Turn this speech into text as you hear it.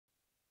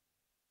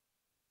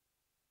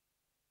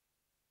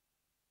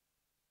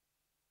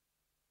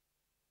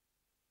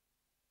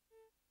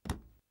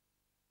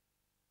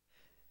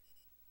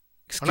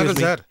வணக்கம்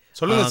சார்.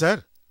 சொல்லுங்க சார்.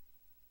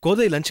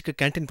 கோதை லஞ்சுக்கு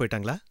கேண்டீன்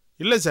போயிட்டாங்களா?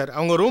 இல்லை சார்,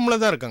 அவங்க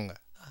ரூமில் தான் இருக்காங்க.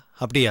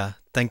 அப்படியா?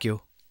 தேங்க்யூ.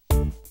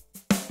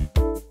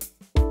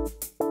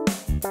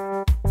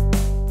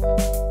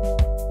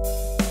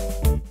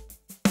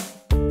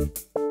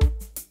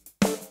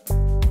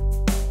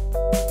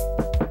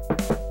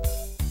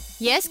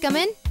 Yes, come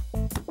in.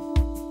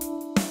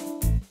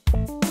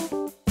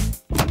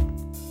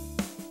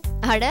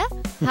 அட,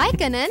 ஹாய்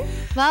கண்ணன்.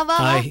 வா வா.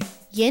 ஹாய்.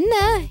 என்ன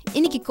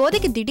இன்னைக்கு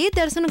கோதைக்கு திடீர்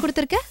தரிசனம்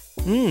கொடுத்திருக்க?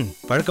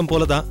 பழக்கம்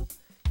போல தான்.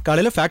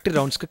 காலையில ஃபேக்டரி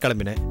ரவுண்ட்ஸ்க்கு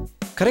கிளம்பினேன்.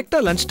 கரெக்டா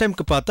லஞ்ச்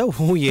டைம்க்கு பார்த்தா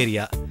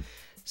ஏரியா.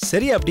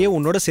 சரி, அப்படியே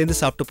உன்னோட சேர்ந்து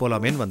சாப்பிட்டு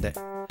போலாமேன்னு வந்தேன்.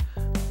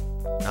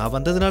 நான்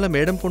வந்ததுனால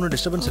மேடம் பொண்ணு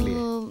டிஸ்டர்பன்ஸ்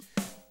இல்லையே?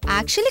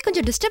 ஆக்சுவலி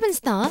கொஞ்சம்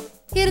டிஸ்டர்பன்ஸ் தான்,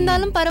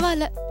 இருந்தாலும்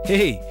பரவாயில்ல.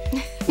 ஹேய்,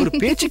 ஒரு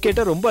பேச்சு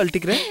கேட்டா ரொம்ப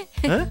அல்ட்டிக்கிறேன்.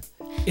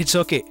 It's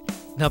okay.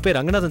 நான் போய்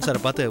ரங்கநாதன்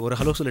சாரை பார்த்து ஒரு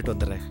ஹலோ சொல்லிட்டு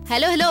வந்துடுறேன்.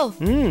 ஹலோ ஹலோ,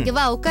 இங்க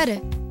வா உட்காரு.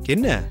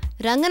 என்ன?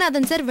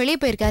 ரங்கநாதன் சார் வெளியே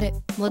போயிருக்காரு.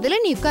 முதல்ல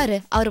நீ உட்காரு,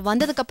 அவர்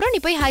வந்ததுக்கு அப்புறம் நீ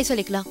போய் ஹாய்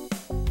சொல்லிக்கலாம்.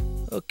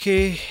 ஓகே.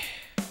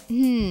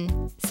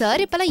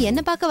 சார் இப்பெல்லாம் என்ன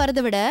பார்க்க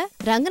வரதை விட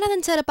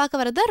ரங்கநாதன் சாரை பார்க்க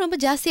வரதா ரொம்ப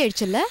ஜாஸ்தி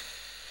ஆயிடுச்சுல்ல?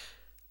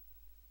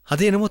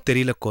 அது என்னமோ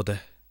தெரியல கோதை.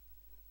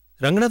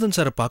 ரங்கநாதன்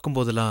சாரை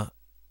பார்க்கும்போதெல்லாம்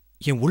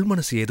என் உள்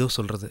மனசு ஏதோ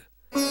சொல்றது.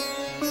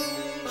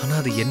 ஆனா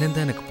அது என்னன்னு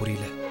தான் எனக்கு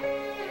புரியல.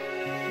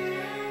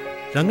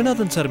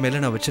 ரங்கநாதன் சார்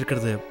மேல நான்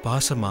வச்சிருக்கிறது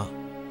பாசமா,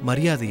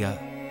 மரியாதையா,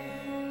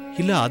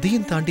 இல்ல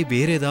அதையும் தாண்டி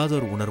வேற ஏதாவது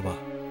ஒரு உணர்வா?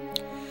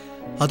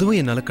 அதுவும்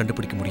என்னால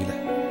கண்டுபிடிக்க முடியல.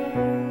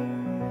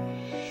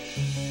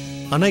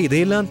 ஆனா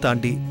இதையெல்லாம்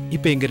தாண்டி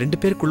இப்ப எங்க 2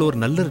 பேருக்குள்ள ஒரு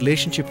நல்ல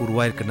ரிலேஷன்ஷிப்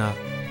உருவாயிருக்குன்னா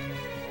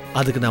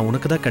அதுக்கு நான்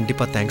உனக்கு தான்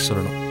கண்டிப்பா தேங்க்ஸ்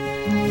சொல்லணும்.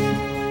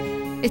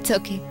 It's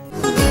okay.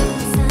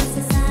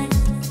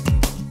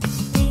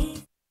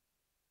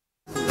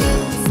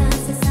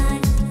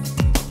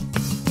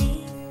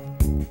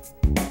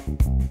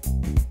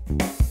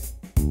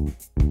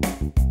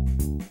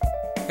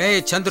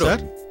 ஏய் சந்துரு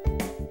சார்,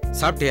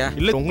 சாப்பிட்டியா?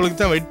 இல்லை, உங்களுக்கு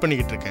தான் வெயிட்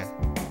பண்ணிக்கிட்டு இருக்கேன்.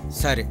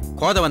 சரி,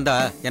 கோதை வந்தா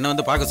என்ன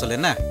வந்து பார்க்க சொல்லு.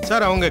 என்ன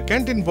சார், அவங்க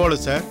கேண்டீன் போல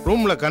சார்,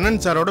 ரூம்ல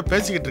கண்ணன் சாரோட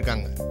பேசிக்கிட்டு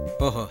இருக்காங்க.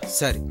 ஓஹோ,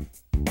 சரி.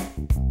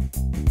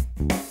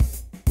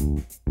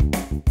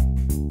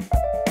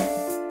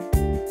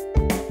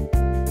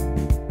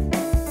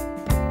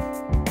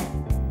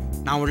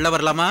 நான் உள்ள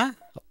வரலாமா?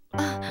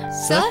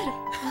 சார்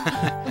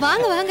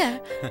வாங்க வாங்க.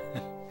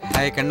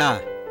 ஹாய் கண்ணா.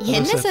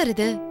 என்ன சார்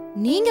இது,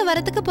 நீங்க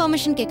வரதுக்கு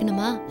பெர்மிஷன்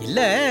கேட்கணுமா?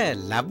 இல்ல,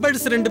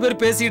 லவ்வர்ஸ் 2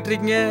 பேர் பேசிட்டு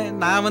இருக்கீங்க,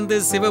 நான் வந்து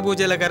சிவ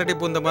பூஜையில கரடி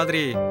பூந்த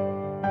மாதிரி.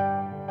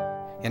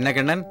 என்ன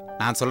கண்ணன்,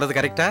 நான் சொல்றது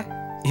கரெக்டா?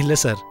 இல்ல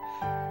சார்,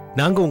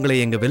 நாங்க உங்களை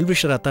எங்க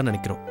வெல்விஷரா தான்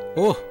நினைக்கிறோம்.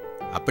 ஓ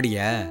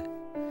அப்படியா?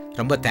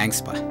 ரொம்ப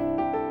தேங்க்ஸ்பா.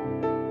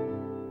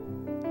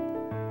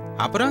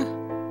 அப்புறம்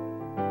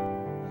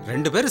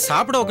 2 பேரும்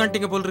சாப்பிட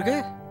உட்காந்துட்டீங்க போல் இருக்கு.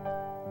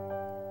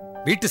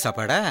 வீட்டு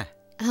சாப்பாடா?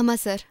 ஆமா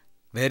சார்.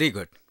 Very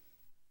good.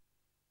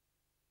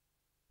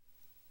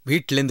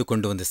 வீட்டிலேருந்து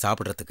கொண்டு வந்து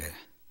சாப்பிட்றதுக்கு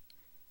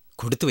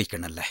கொடுத்து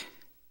வைக்கணும்ல.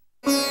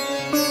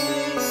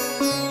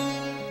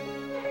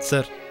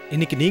 சார்,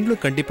 இன்னைக்கு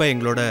நீங்களும் கண்டிப்பா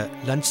எங்களோட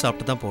லஞ்ச்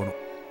சாப்பிட்டு தான் போகணும்.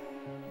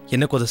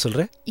 என்ன கோதை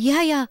சொல்ற?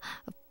 யா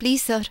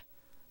ப்ளீஸ் சார்.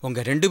 உங்க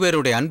 2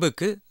 பேருடைய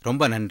அன்புக்கு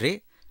ரொம்ப நன்றி.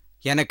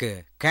 எனக்கு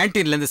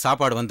கேன்டீன்லேருந்து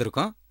சாப்பாடு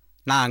வந்திருக்கோம்,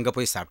 நான் அங்கே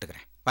போய்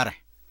சாப்பிட்டுக்கிறேன். வரேன்.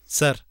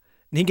 சார்,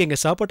 நீங்க எங்க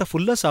சாப்பாட்டை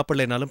ஃபுல்லா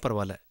சாப்பிடலைனாலும்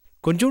பரவாயில்ல,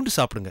 கொஞ்சோண்டு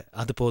சாப்பிடுங்க,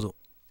 அது போதும்.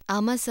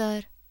 ஆமா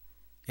சார்.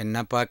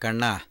 என்னப்பா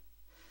கண்ணா,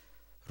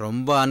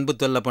 ரொம்ப அன்பு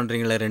தொல்லை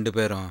பண்றீங்களே 2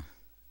 பேரும்.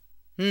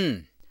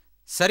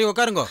 சரி,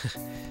 உட்காருங்க.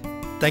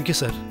 Thank you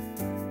sir.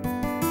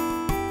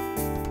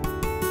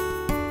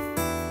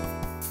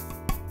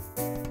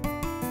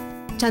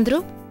 சந்துரு,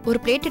 ஒரு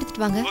பிளேட்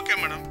எடுத்துட்டு வாங்க. Okay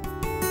madam.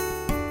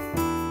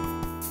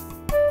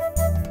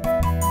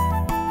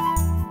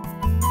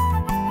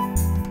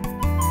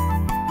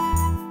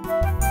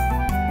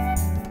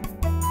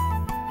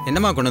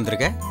 என்னம்மா கொண்டு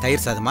வந்திருக்க?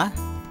 தயிர் சாதமா?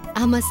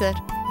 ஆமா சார்.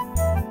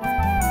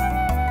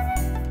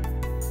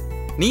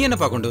 நீ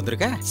என்னப்பா கொண்டு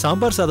வந்திருக்க?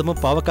 சாம்பார்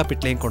சாதமும் பாவக்காய்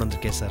பிட்லையும் கொண்டு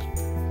வந்திருக்கேன் சார்.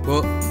 ஓ,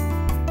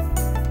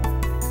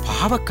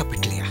 பாவக்காய்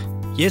பிட்லையா?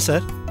 ஏன்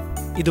சார்,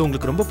 இது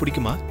உங்களுக்கு ரொம்ப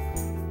பிடிக்குமா?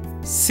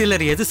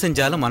 சிலர் எது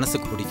செஞ்சாலும்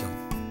மனசுக்கு பிடிக்கும்,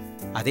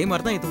 அதே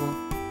மாதிரி தான் இதுவும்.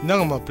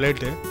 இந்தாங்கம்மா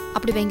பிளேட்டு.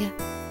 அப்படி வைங்க.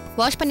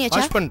 வாஷ் பண்ணியாச்சா?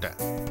 வாஷ் பண்ணிட்டேன்.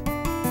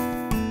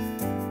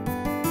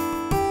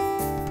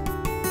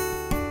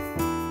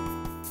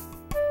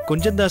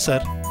 கொஞ்சம் தான்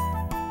சார்,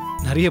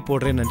 நிறைய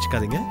போடுறேன்னு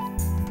நினச்சிக்காதீங்க.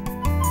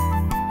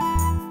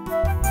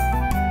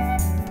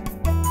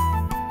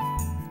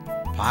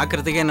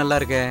 பார்க்கறதுக்கே நல்லா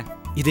இருக்கு.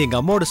 இது எங்க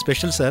அம்மாவோட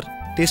ஸ்பெஷல் சார்,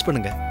 டேஸ்ட்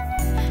பண்ணுங்க.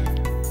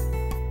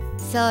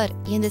 சார்,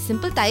 இந்த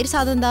சிம்பிள் தயிர்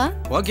சாதம் தான்.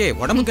 ஓகே,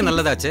 உடம்புக்கு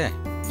நல்லதாச்சே.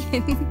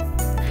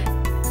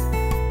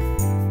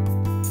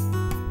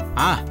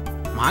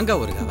 மாங்காய்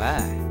ஊறுகாவா?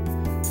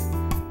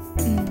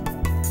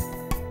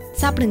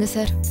 சாப்பிடுங்க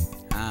சார்.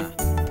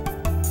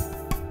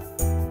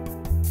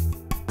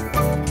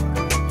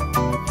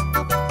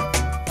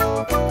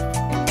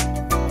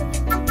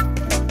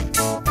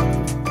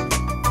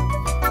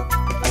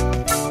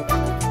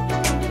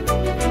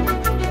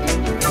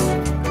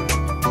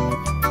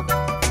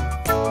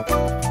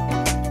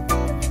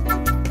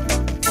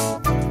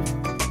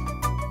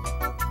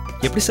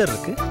 எப்படி சார்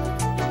இருக்கு?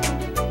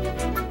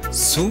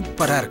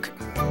 சூப்பரா இருக்கு.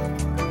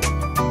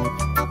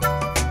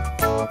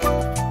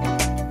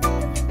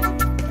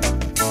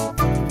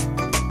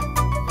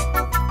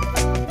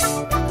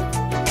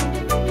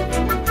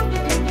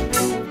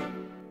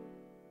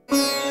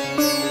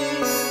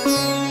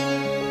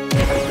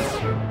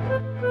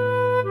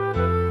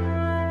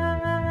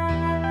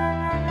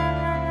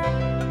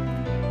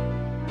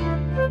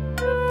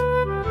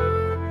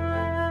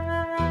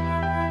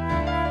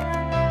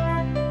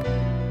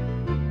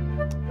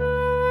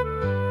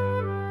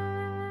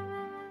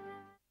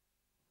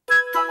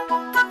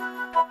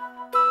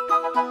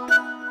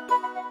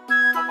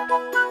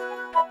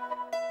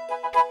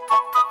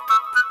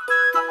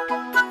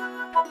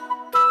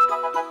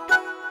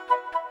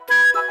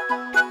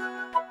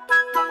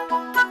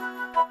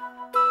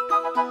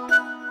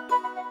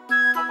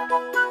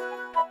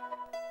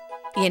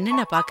 என்ன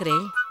நான்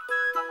பாக்குறேன்?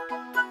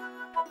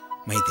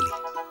 மைதிலி,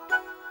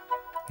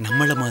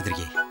 நம்மள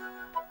மாதிரியே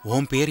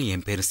உன் பேரும்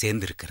என் பேரும்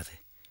சேர்ந்து இருக்கிறது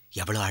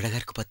எவ்வளவு அழகா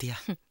இருக்கு பாத்தியா?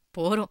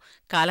 போறோம்,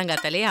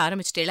 காலங்காத்தாலே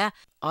ஆரம்பிச்சிட்டேலா.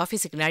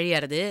 ஆபீஸுக்கு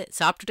நழியாறது,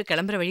 சாப்பிட்டுட்டு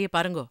கிளம்புற வழியை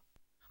பாருங்கோ.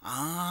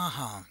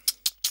 ஆஹா,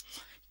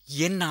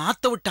 என்ன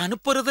ஆத்த விட்டு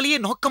அனுப்புறதுலயே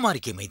நோக்கமா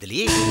இருக்கே மைதிலி.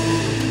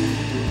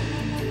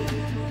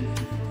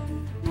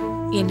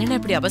 என்னென்ன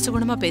இப்படி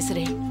அபசகுணமா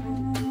பேசுறேன்?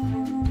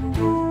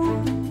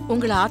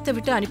 உங்களை ஆத்த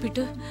விட்டு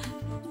அனுப்பிட்டு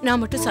நான்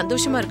மட்டும்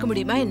சந்தோஷமா இருக்க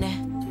முடியுமா என்ன?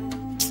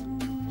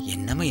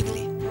 என்ன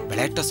மைதிலி,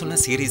 விளையாட்ட சொன்னா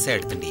சீரியஸா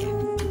எடுத்துட்டிய?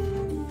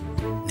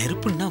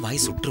 நெருப்புன்னா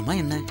வாய் சுற்றுமா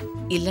என்ன?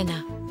 இல்லனா,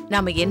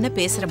 நாம என்ன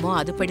பேசுறோமோ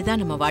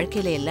அதுபடிதான் நம்ம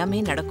வாழ்க்கையில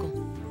எல்லாமே நடக்கும்.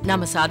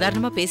 நாம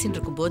சாதாரணமா பேசிட்டு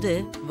இருக்கும் போது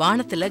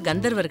வானத்துல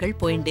கந்தர்வர்கள்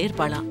போயிட்டே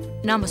இருப்பாளாம்.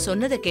 நாம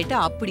சொன்னதை கேட்டு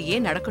அப்படியே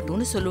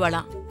நடக்கட்டும்னு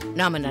சொல்லுவாளாம்.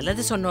 நாம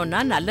நல்லது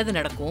சொன்னோம்னா நல்லது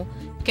நடக்கும்,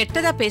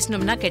 கெட்டதா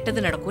பேசணும்னா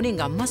கெட்டது நடக்கும்னு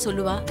எங்க அம்மா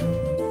சொல்லுவா.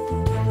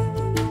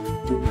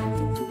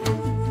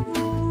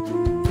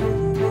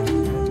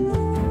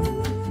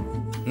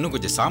 இன்னும்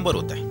கொஞ்சம் சாம்பார்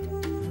ஊத்த.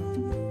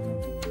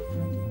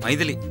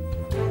 மைதிலி,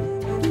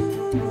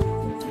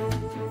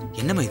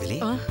 என்ன மைதிலி,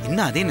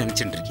 இன்னும் அதே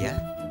நினைச்சுட்டு இருக்கியா?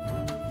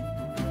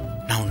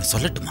 நான் ஒன்னு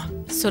சொல்லட்டுமா?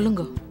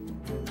 சொல்லுங்க.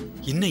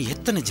 இன்னும்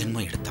எத்தனை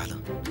ஜென்மம்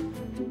எடுத்தாலும்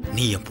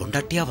நீ என்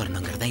பொண்டாட்டியா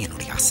வரணுங்கிறதா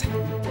என்னுடைய ஆசை.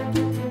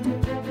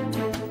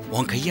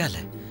 உன் கையால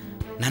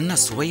நன்னா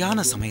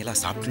சுவையான சமையலா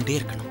சாப்பிட்டுட்டே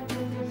இருக்கணும்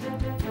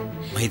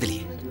மைதிலி.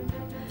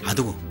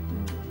 அதுவும்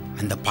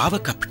அந்த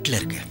பாவக்காய் பிட்டுல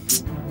இருக்க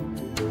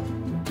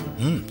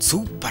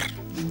சூப்பர்.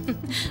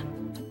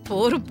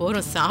 போரும்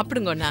போரும்,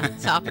 சாப்பிடுங்கண்ணா,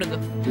 சாப்பிடுங்க.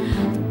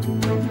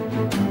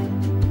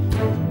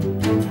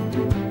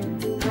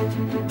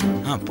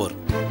 போரும்.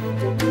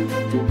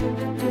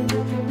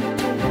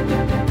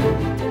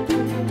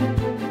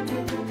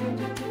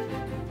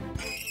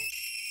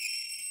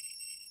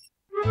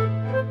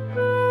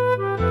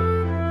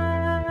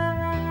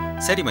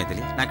 சரி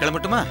மைதிலி, நான்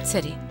கிளம்பட்டுமா?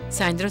 சரி,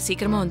 சாயந்தரம்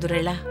சீக்கிரமா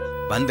வந்துடுறேளா?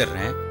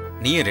 வந்துடுறேன்,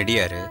 நீயும்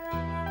ரெடியாரு.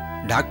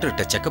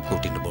 டாக்டர்கிட்ட செக்கப்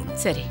கூட்டிட்டு போகணும்.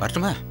 சரி,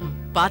 வரட்டுமா?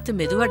 பார்த்து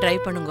மெதுவா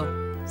டிரைவ் பண்ணுங்க.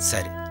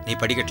 சரி, நீ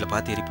படிக்கட்டுல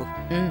பார்த்து ஏறிப்போ.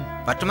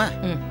 வரட்டுமா?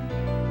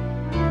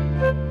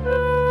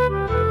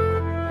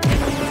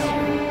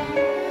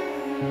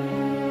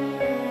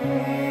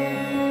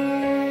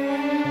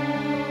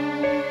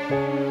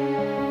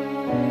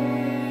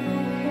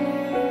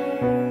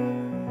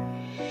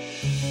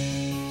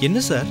 என்ன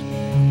சார்?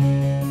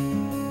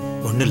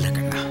 ஒண்ணு இல்ல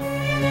கண்ணா,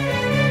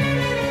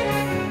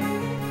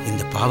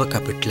 இந்த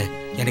பாவக்காய் பிட்டுல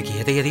எனக்கு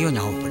எதையோ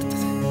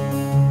ஞாபகப்படுத்துது.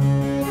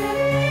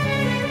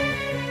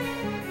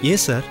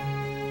 ஏன் சார்,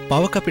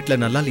 பாவக்காய் பிட்டுல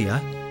நல்லா இல்லையா?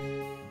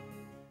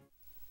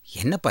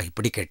 என்னப்பா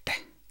இப்படி கேட்ட?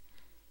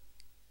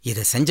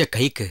 இத செஞ்ச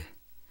கைக்கு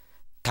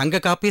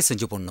தங்க காப்பே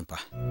செஞ்சு போடணும்ப்பா.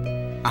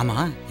 ஆமா,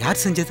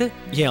 யார் செஞ்சது?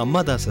 என்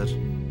அம்மா தான் சார்.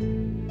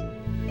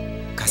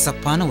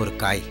 கசப்பான ஒரு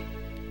காய்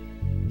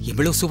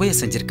இவ்வளவு சுவைய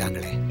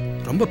செஞ்சிருக்காங்களே,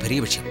 ரொம்ப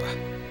பெரிய விஷயம்ப்பா.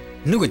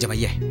 இன்னும் கொஞ்சம்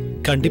வைய.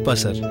 கண்டிப்பா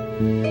சார்.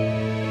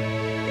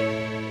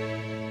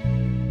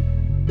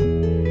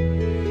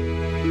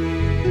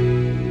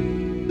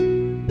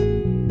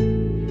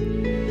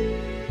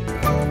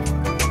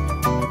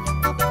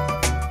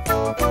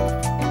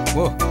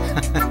 ஓ,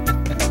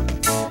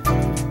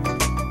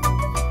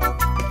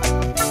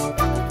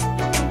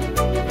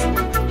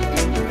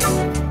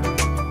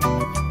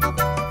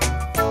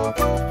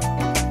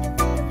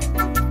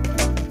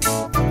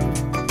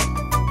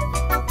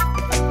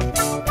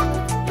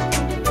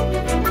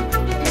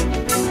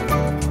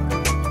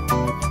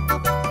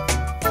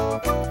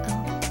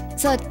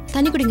 சார்,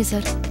 தண்ணி குடிங்க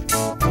சார்.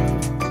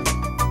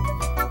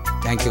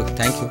 Thank you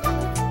thank you.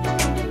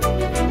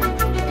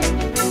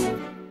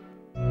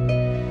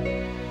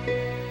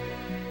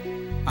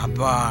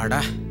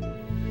 அப்பாடா,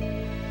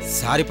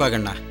 சாரிப்பா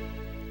கண்ணா,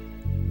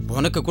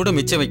 உனக்கு கூட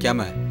மிச்சம்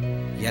வைக்காம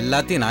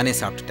எல்லாத்தையும் நானே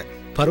சாப்பிட்டுட்டேன்.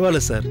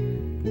 பரவாயில்ல சார்,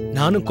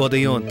 நானும்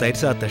கோதையும்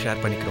தயிர் சாதத்தை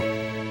ஷேர் பண்ணிக்கிறோம்.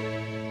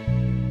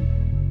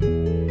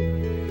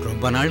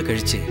 ரொம்ப நாள்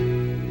கழிச்சு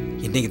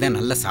இன்னைக்குதான்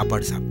நல்ல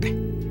சாப்பாடு சாப்பிட்டேன்.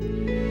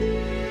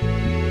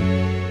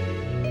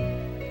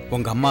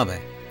 உங்க அம்மாவை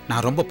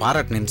நான் ரொம்ப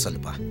பாராட்டினேன்னு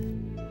சொல்லுப்பா.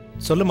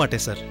 சொல்ல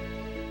மாட்டேன் சார்.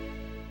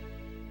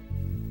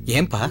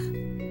 ஏன்பா?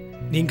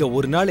 நீங்க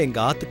ஒரு நாள் எங்க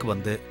ஆத்துக்கு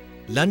வந்து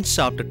லஞ்ச்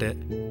சாப்பிட்டுட்டு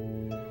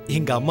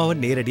எங்க அம்மாவை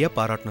நேரடியா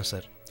பாராட்டணும்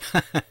சார்.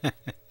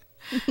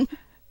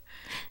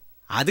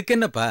 அதுக்கு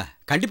என்னப்பா,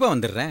 கண்டிப்பா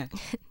வந்துடுறேன்.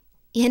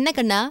 என்ன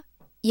கண்ணா,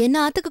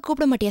 என்ன ஆத்துக்கு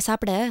கூப்பிட மாட்டியா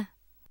சாப்பிட?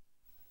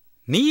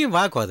 நீயும்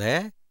வா கோத,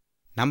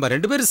 நம்ம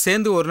 2 பேரும்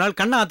சேர்ந்து ஒரு நாள்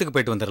கண்ணா ஆத்துக்கு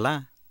போயிட்டு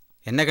வந்துடலாம்.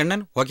 என்ன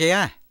கண்ணன்,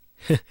 ஓகேயா?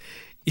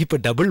 இப்ப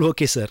டபுள்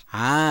ஓகே சார்.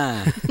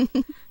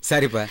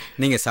 சரிப்பா,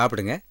 நீங்க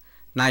சாப்பிடுங்க,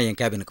 நான் என்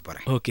கேபினுக்கு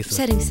போறேன். Okay sir.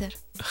 சரிங்க சார்.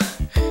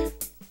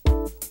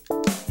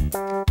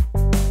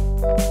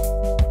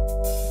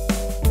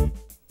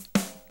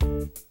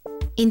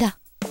 இந்தா,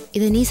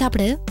 இதை நீ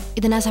சாப்பிடு,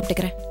 இதை நான்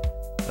சாப்பிட்டுக்கிறேன்.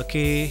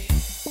 ஓகே.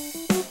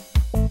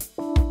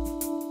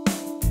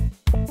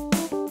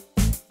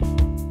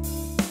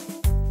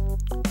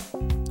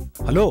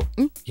 ஹலோ,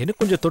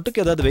 எனக்கு கொஞ்சம்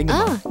தொட்டுக்கு ஏதாவது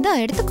வைங்க. இந்தா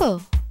எடுத்துக்கோ.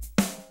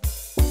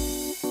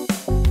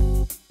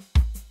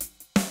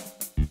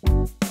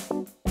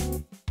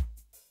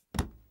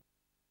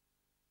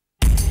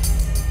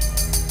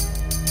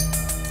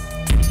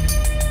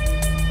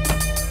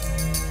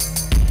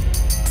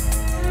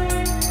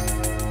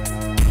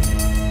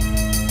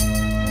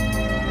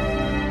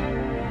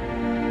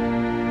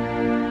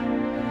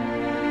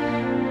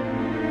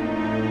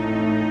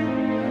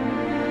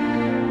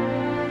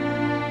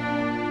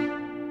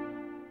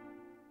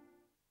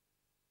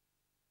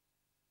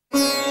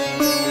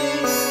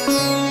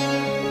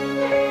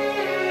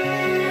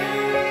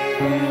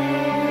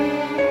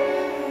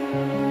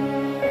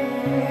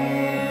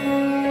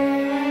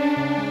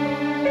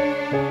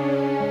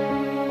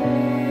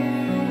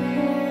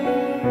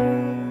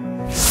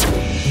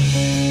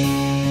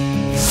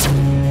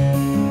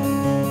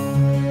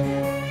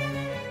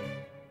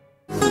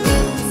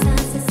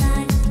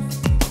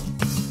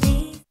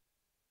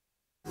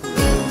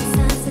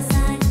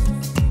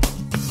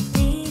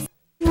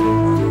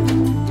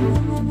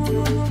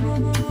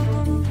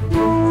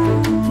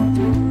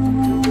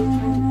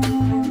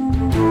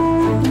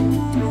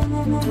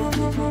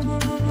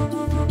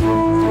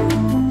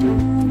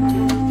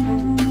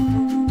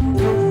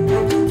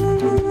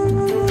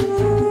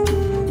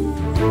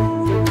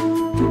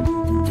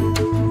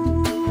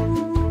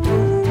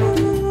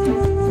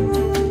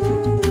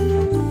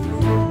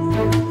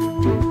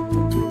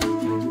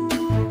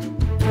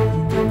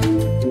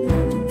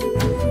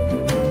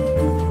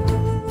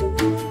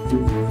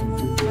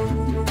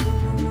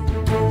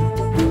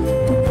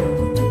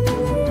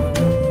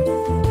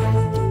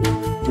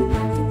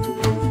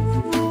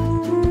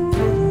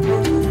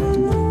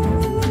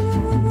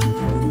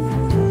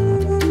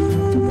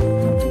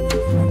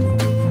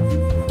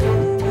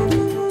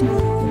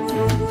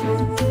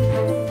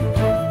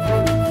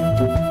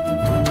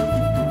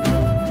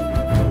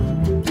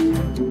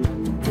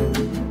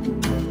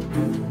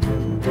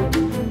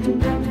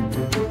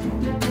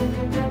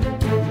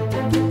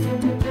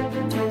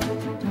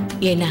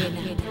 ஏன்னா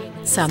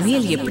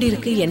சமையல் எப்படி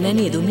இருக்கு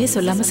என்னன்னு எதுவுமே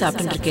சொல்லாம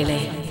சாப்பிட்டு இருக்கேளே.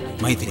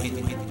 மைதிலி,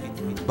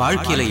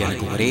 வாழ்க்கையில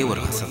எனக்கு ஒரே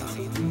ஒரு ஆசை தான்.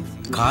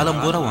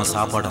 காலம் பூரா உன்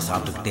சாப்பாடை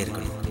சாப்பிட்டுக்கிட்டே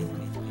இருக்கணும்.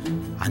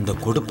 அந்த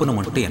கொடுப்புன்னு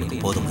மட்டும் எனக்கு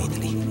போதும்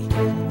மைதிலி.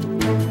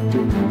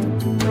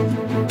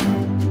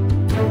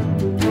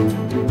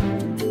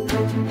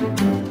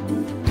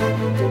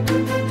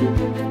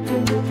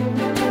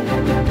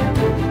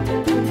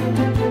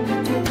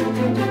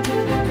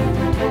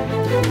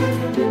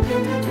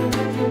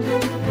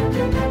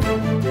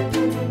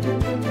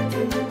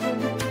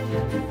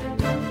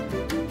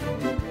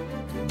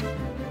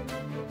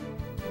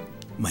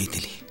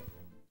 மைதிலி,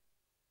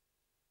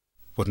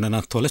 உன்னை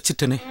நான்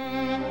தொலைச்சிட்டனே.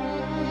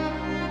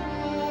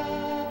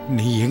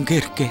 நீ எங்க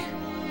இருக்க,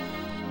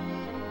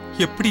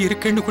 எப்படி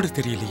இருக்கேன்னு கூட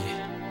தெரியலையே.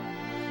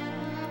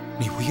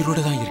 நீ உயிரோட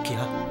தான்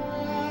இருக்கியா?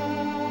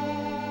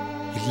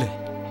 இல்ல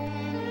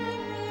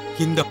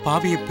இந்த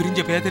பாவியை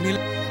பிரிஞ்ச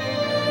வேதனையில்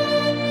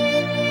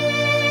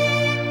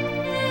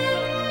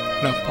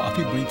நான்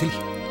பாவி மைதிலி,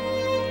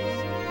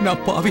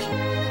 நான் பாவி.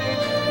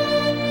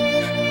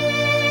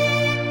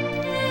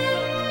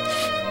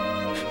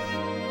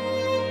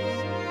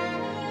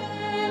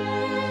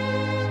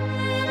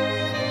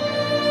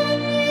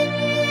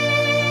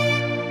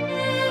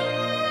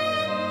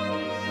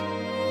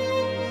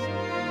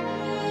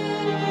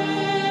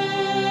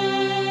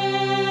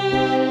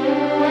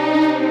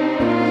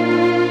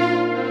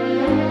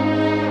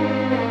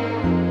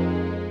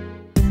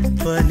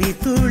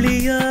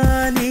 பனித்துளியா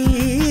நீ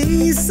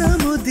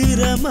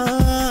சமுதிரமா,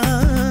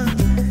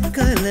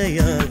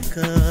 கலையா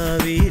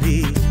காவிரி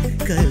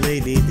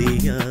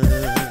கலைநிதியா,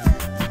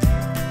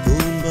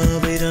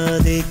 பூம்பாவை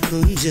ராதை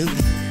கொஞ்சம்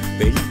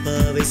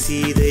பெண்பாவை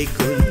சீதை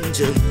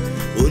கொஞ்சம்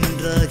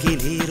ஒன்றாகி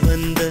நீர்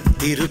வந்த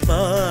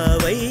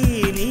திருப்பாவை